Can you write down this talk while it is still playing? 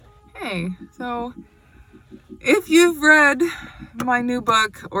Hi. So, if you've read my new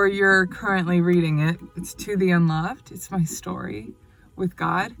book or you're currently reading it, it's To the Unloved. It's my story with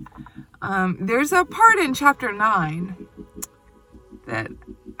God. There's a part in chapter 9 that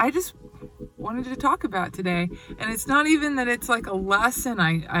I just wanted to talk about today. And it's not even that it's like a lesson,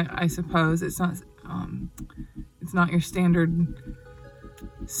 I suppose. It's not your standard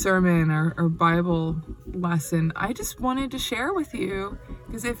sermon or Bible lesson. I just wanted to share with you,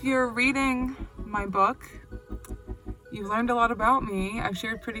 because if you're reading my book, you've learned a lot about me. I've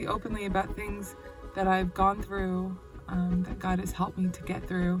shared pretty openly about things that I've gone through, that God has helped me to get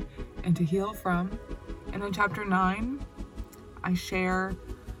through and to heal from. And in chapter 9, I share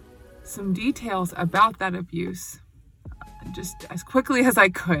some details about that abuse, just as quickly as I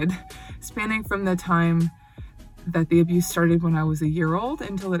could, spanning from the time that the abuse started when I was a year old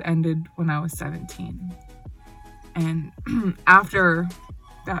until it ended when I was 17. And after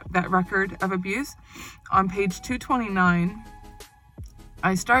that record of abuse, on page 229,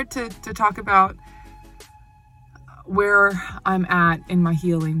 I start to talk about where I'm at in my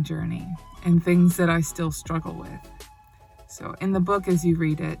healing journey and things that I still struggle with. So in the book, as you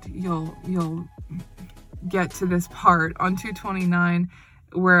read it, you'll get to this part on 229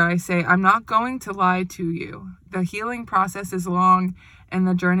 where I say, I'm not going to lie to you. The healing process is long, and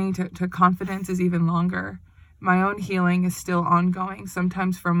the journey to confidence is even longer. My own healing is still ongoing.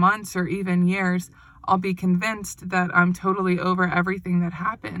 Sometimes for months or even years, I'll be convinced that I'm totally over everything that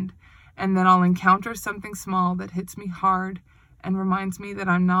happened. And then I'll encounter something small that hits me hard and reminds me that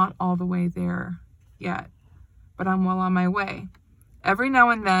I'm not all the way there yet, but I'm well on my way. Every now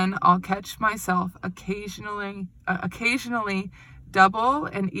and then, I'll catch myself occasionally double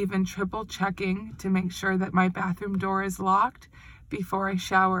and even triple checking to make sure that my bathroom door is locked before I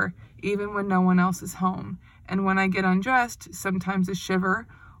shower, even when no one else is home. And when I get undressed, sometimes a shiver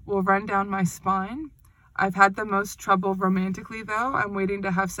will run down my spine. I've had the most trouble romantically, though. I'm waiting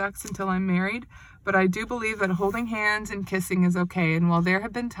to have sex until I'm married, but I do believe that holding hands and kissing is okay. And while there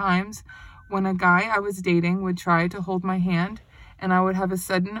have been times when a guy I was dating would try to hold my hand, and I would have a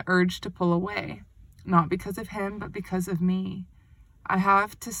sudden urge to pull away, not because of him, but because of me. I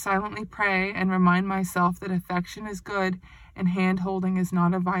have to silently pray and remind myself that affection is good and hand-holding is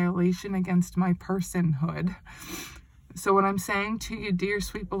not a violation against my personhood. So what I'm saying to you, dear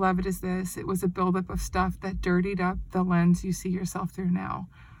sweet beloved, is this: it was a buildup of stuff that dirtied up the lens you see yourself through now.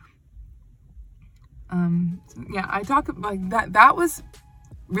 I talk like that. That was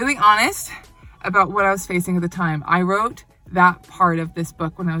really honest about what I was facing at the time. I wrote that part of this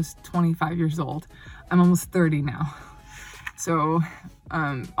book when I was 25 years old. I'm almost 30 now. So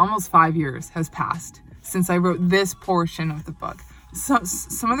almost 5 years has passed since I wrote this portion of the book. So,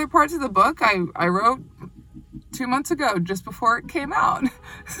 some other parts of the book I wrote 2 months ago, just before it came out.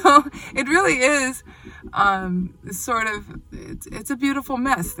 So it really is sort of, it's a beautiful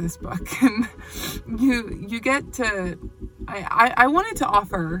mess, this book. And you get to, I wanted to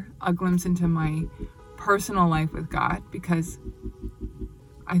offer a glimpse into my personal life with God, because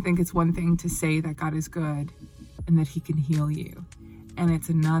I think it's one thing to say that God is good and that he can heal you, and it's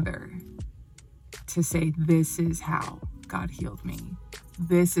another to say, this is how God healed me.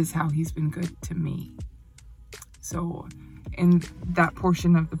 This is how he's been good to me. So in that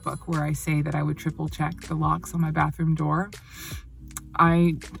portion of the book where I say that I would triple check the locks on my bathroom door,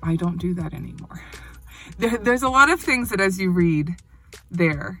 I don't do that anymore. There's a lot of things that as you read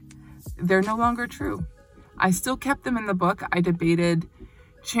there, they're no longer true. I still kept them in the book. I debated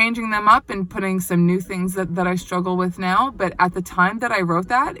changing them up and putting some new things that I struggle with now. But at the time that I wrote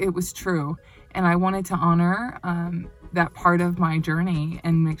that, it was true. And I wanted to honor that part of my journey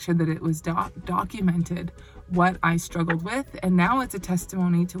and make sure that it was documented what I struggled with. And now it's a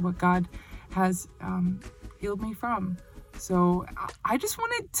testimony to what God has healed me from. So I just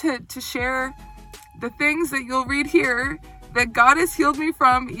wanted to share the things that you'll read here that God has healed me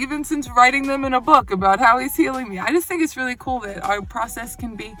from, even since writing them in a book about how he's healing me. I just think it's really cool that our process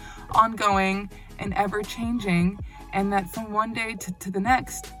can be ongoing and ever changing, and that from one day to the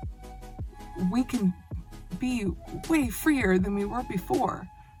next, we can be way freer than we were before.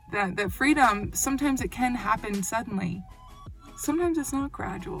 That freedom, sometimes it can happen suddenly. Sometimes it's not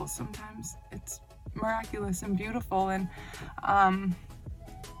gradual. Sometimes it's miraculous and beautiful. And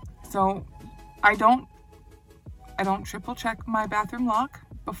so I don't triple check my bathroom lock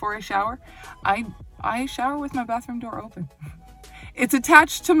before I shower. I shower with my bathroom door open. It's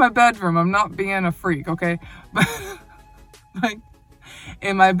attached to my bedroom. I'm not being a freak, okay? But like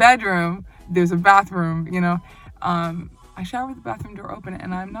in my bedroom, there's a bathroom, I shower with the bathroom door open,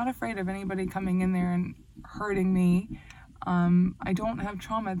 and I'm not afraid of anybody coming in there and hurting me. I don't have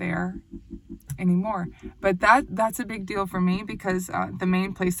trauma there anymore. But that's a big deal for me, because the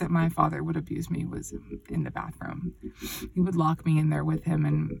main place that my father would abuse me was in the bathroom. He would lock me in there with him,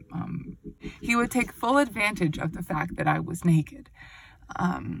 and he would take full advantage of the fact that I was naked.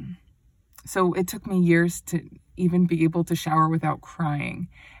 So it took me years to even be able to shower without crying.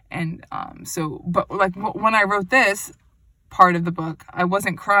 And but like when I wrote this part of the book, I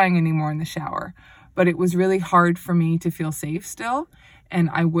wasn't crying anymore in the shower, but it was really hard for me to feel safe still. And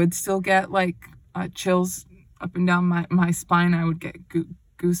I would still get like chills up and down my spine. I would get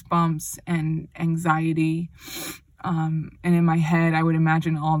goosebumps and anxiety. And in my head, I would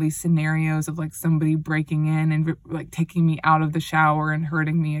imagine all these scenarios of like somebody breaking in and like taking me out of the shower and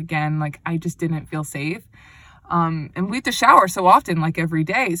hurting me again. Like I just didn't feel safe. And we had to shower so often, like every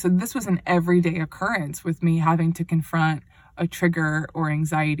day. So this was an everyday occurrence with me having to confront a trigger or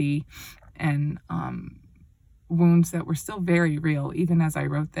anxiety and wounds that were still very real, even as I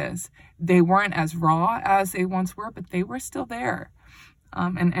wrote this. They weren't as raw as they once were, but they were still there.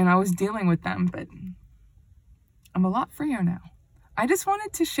 And I was dealing with them, but I'm a lot freer now. I just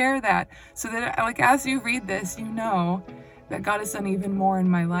wanted to share that so that, like, as you read this, you know that God has done even more in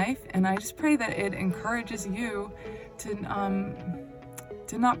my life. And I just pray that it encourages you to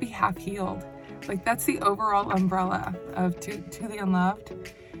not be half-healed. Like, that's the overall umbrella of To the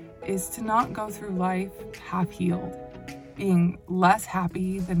Unloved, is to not go through life half-healed, being less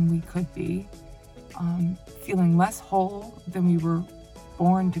happy than we could be, feeling less whole than we were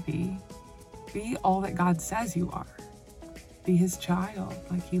born to be. Be all that God says you are. Be his child,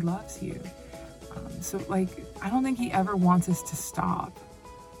 like he loves you. So like, I don't think he ever wants us to stop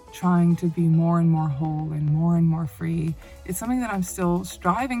trying to be more and more whole and more free. It's something that I'm still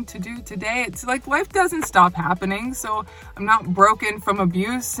striving to do today. It's like life doesn't stop happening. So I'm not broken from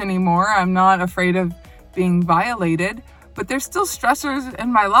abuse anymore. I'm not afraid of being violated, but there's still stressors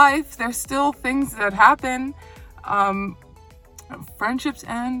in my life. There's still things that happen. Friendships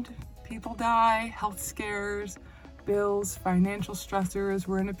end, people die, health scares, bills, financial stressors.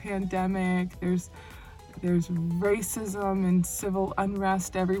 We're in a pandemic. There's racism and civil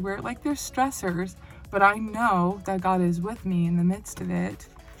unrest everywhere. Like, there's stressors, but I know that God is with me in the midst of it.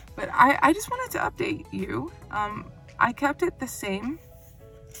 But I just wanted to update you. I kept it the same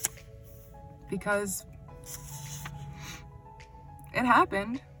because it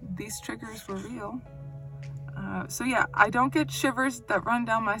happened. These triggers were real. So yeah, I don't get shivers that run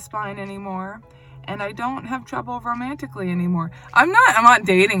down my spine anymore. And I don't have trouble romantically anymore. I'm not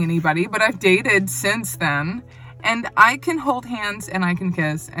dating anybody, but I've dated since then. And I can hold hands and I can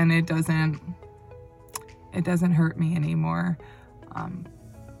kiss, and it doesn't hurt me anymore.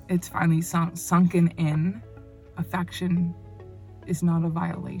 It's finally sunken in. Affection is not a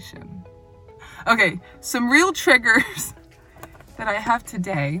violation. Okay, some real triggers that I have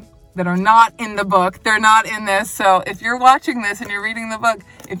today that are not in the book. They're not in this. So if you're watching this and you're reading the book,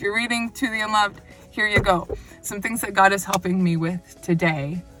 if you're reading To the Unloved, here you go. Some things that God is helping me with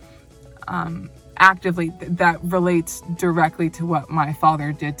today, actively, that relates directly to what my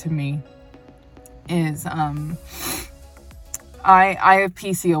father did to me, is I have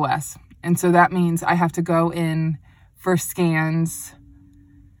PCOS. And so that means I have to go in for scans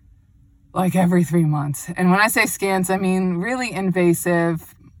like every 3 months. And when I say scans, I mean really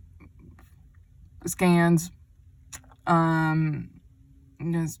invasive scans.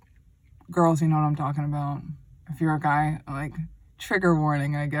 Just girls, you know what I'm talking about. If you're a guy, like, trigger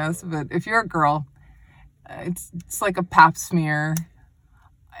warning, I guess. But if you're a girl, it's like a pap smear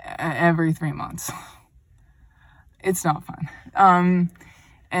every 3 months. It's not fun.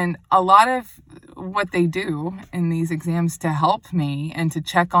 And a lot of what they do in these exams to help me and to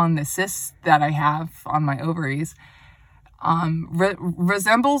check on the cysts that I have on my ovaries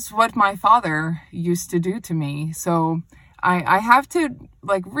resembles what my father used to do to me. So I have to,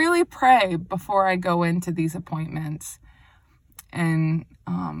 like, really pray before I go into these appointments and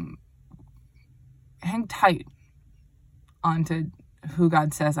hang tight onto who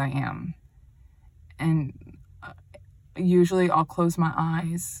God says I am. And usually I'll close my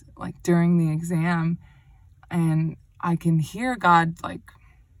eyes, like, during the exam, and I can hear God, like,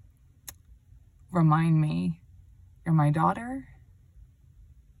 remind me, you're my daughter,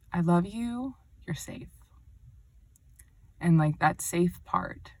 I love you, you're safe. And, like, that safe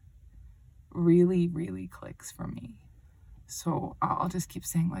part really, really clicks for me. So I'll just keep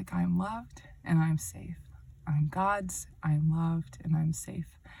saying, like, I'm loved and I'm safe. I'm God's, I'm loved, and I'm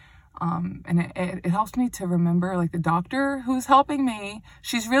safe. And it helps me to remember, like, the doctor who's helping me,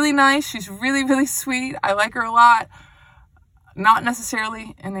 she's really nice. She's really, really sweet. I like her a lot. Not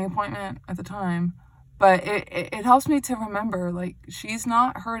necessarily in the appointment at the time, But it helps me to remember, like, she's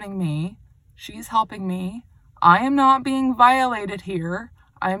not hurting me. She's helping me. I am not being violated here.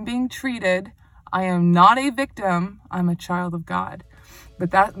 I am being treated. I am not a victim. I'm a child of God. But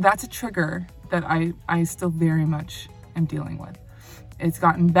that's a trigger that I still very much am dealing with. It's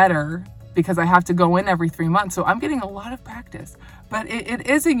gotten better because I have to go in every 3 months. So I'm getting a lot of practice. But it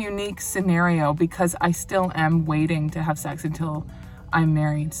is a unique scenario because I still am waiting to have sex until I'm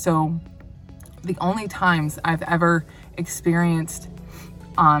married. So the only times I've ever experienced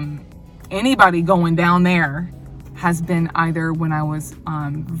anybody going down there has been either when I was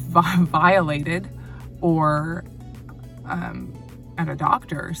violated or at a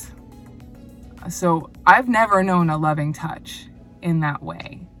doctor's. So I've never known a loving touch in that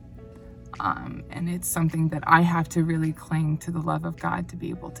way. And it's something that I have to really cling to the love of God to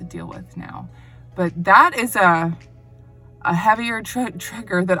be able to deal with now. But that is a heavier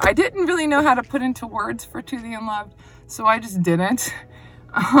trigger that I didn't really know how to put into words for To the Unloved, so I just didn't.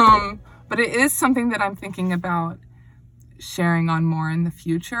 But it is something that I'm thinking about sharing on more in the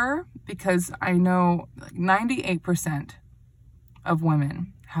future, because I know like 98% of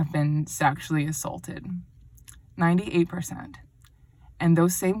women have been sexually assaulted. 98%. And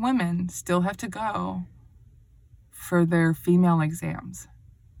those same women still have to go for their female exams.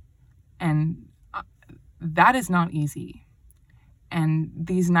 And that is not easy. And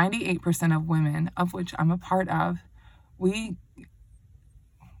these 98% of women, of which I'm a part of, we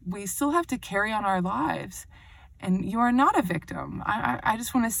still have to carry on our lives. And you are not a victim. I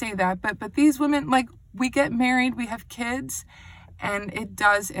just want to say that. But these women, like, we get married, we have kids, and it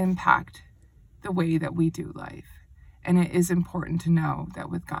does impact the way that we do life. And it is important to know that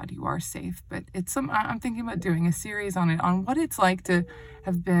with God you are safe. But I'm thinking about doing a series on it, on what it's like to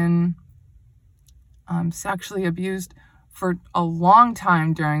have been sexually abused for a long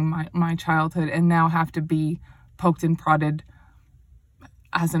time during my childhood, and now have to be poked and prodded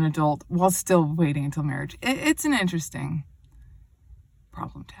as an adult while still waiting until marriage. It's an interesting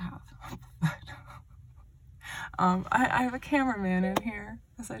problem to have. I have a cameraman in here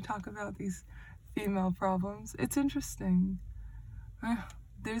as I talk about these female problems. It's interesting.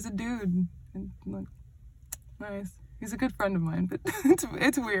 There's a dude. Look, nice. He's a good friend of mine, but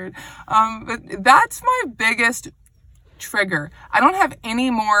it's weird. But that's my biggest trigger. I don't have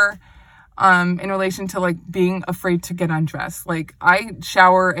any more in relation to like being afraid to get undressed. Like, I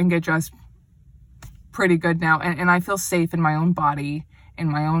shower and get dressed pretty good now, and I feel safe in my own body, in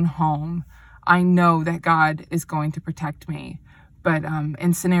my own home. I know that God is going to protect me. But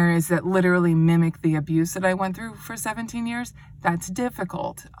in scenarios that literally mimic the abuse that I went through for 17 years, that's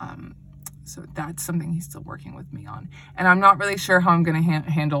difficult. So that's something he's still working with me on. And I'm not really sure how I'm going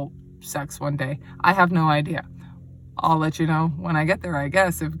to handle sex one day. I have no idea. I'll let you know when I get there, I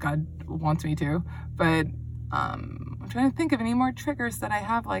guess, if God wants me to. But I'm trying to think of any more triggers that I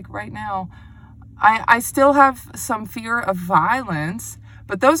have like right now. I still have some fear of violence,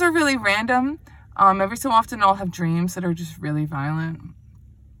 but those are really random. Every so often I'll have dreams that are just really violent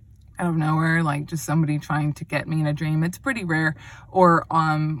out of nowhere, like just somebody trying to get me in a dream. It's pretty rare. Or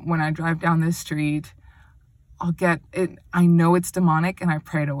when I drive down this street, I'll get it. I know it's demonic and I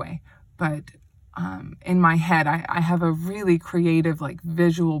pray it away. But in my head, I have a really creative, like,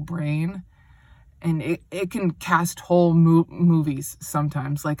 visual brain, and it can cast whole movies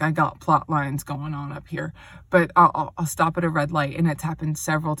sometimes. Like, I got plot lines going on up here, but I'll stop at a red light, and it's happened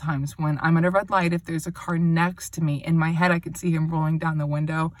several times. When I'm at a red light, if there's a car next to me, in my head I can see him rolling down the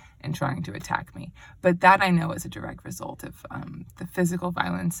window and trying to attack me. But that I know is a direct result of the physical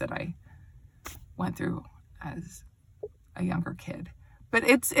violence that I went through as a younger kid. But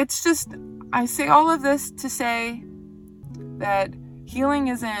it's just, I say all of this to say that healing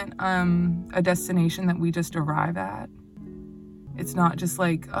isn't a destination that we just arrive at. It's not just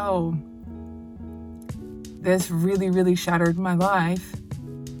like, oh, this really, really shattered my life,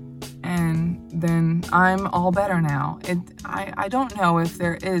 and then I'm all better now. I don't know if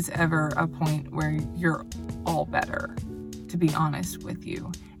there is ever a point where you're all better, to be honest with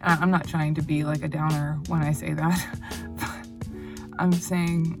you. And I'm not trying to be like a downer when I say that. I'm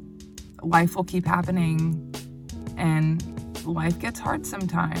saying life will keep happening, and life gets hard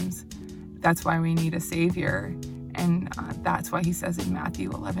sometimes. That's why we need a savior. And that's why he says in Matthew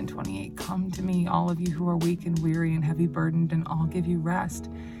 11:28, come to me, all of you who are weak and weary and heavy burdened, and I'll give you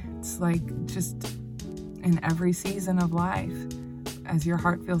rest. It's like just in every season of life, as your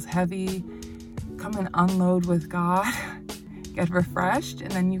heart feels heavy, come and unload with God, get refreshed,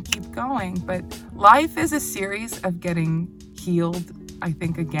 and then you keep going. But life is a series of getting healed, I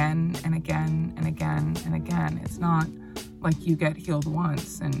think, again and again and again and again. It's not like you get healed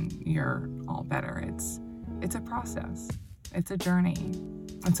once and you're all better. It's a process. It's a journey.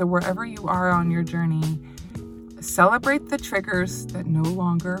 And so wherever you are on your journey, celebrate the triggers that no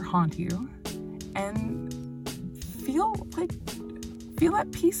longer haunt you and feel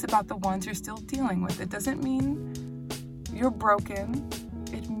at peace about the ones you're still dealing with. It doesn't mean you're broken.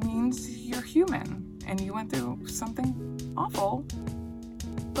 It means you're human and you went through something awful,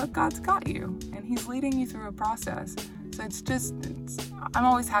 but God's got you and He's leading you through a process. So I'm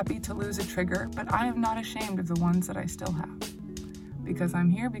always happy to lose a trigger, but I am not ashamed of the ones that I still have, because I'm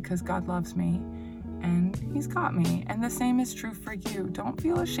here because God loves me and He's got me. And the same is true for you. Don't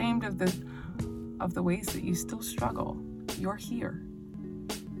feel ashamed of the ways that you still struggle. You're here.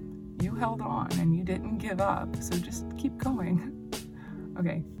 You held on and you didn't give up. So just keep going.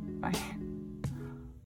 Okay, bye.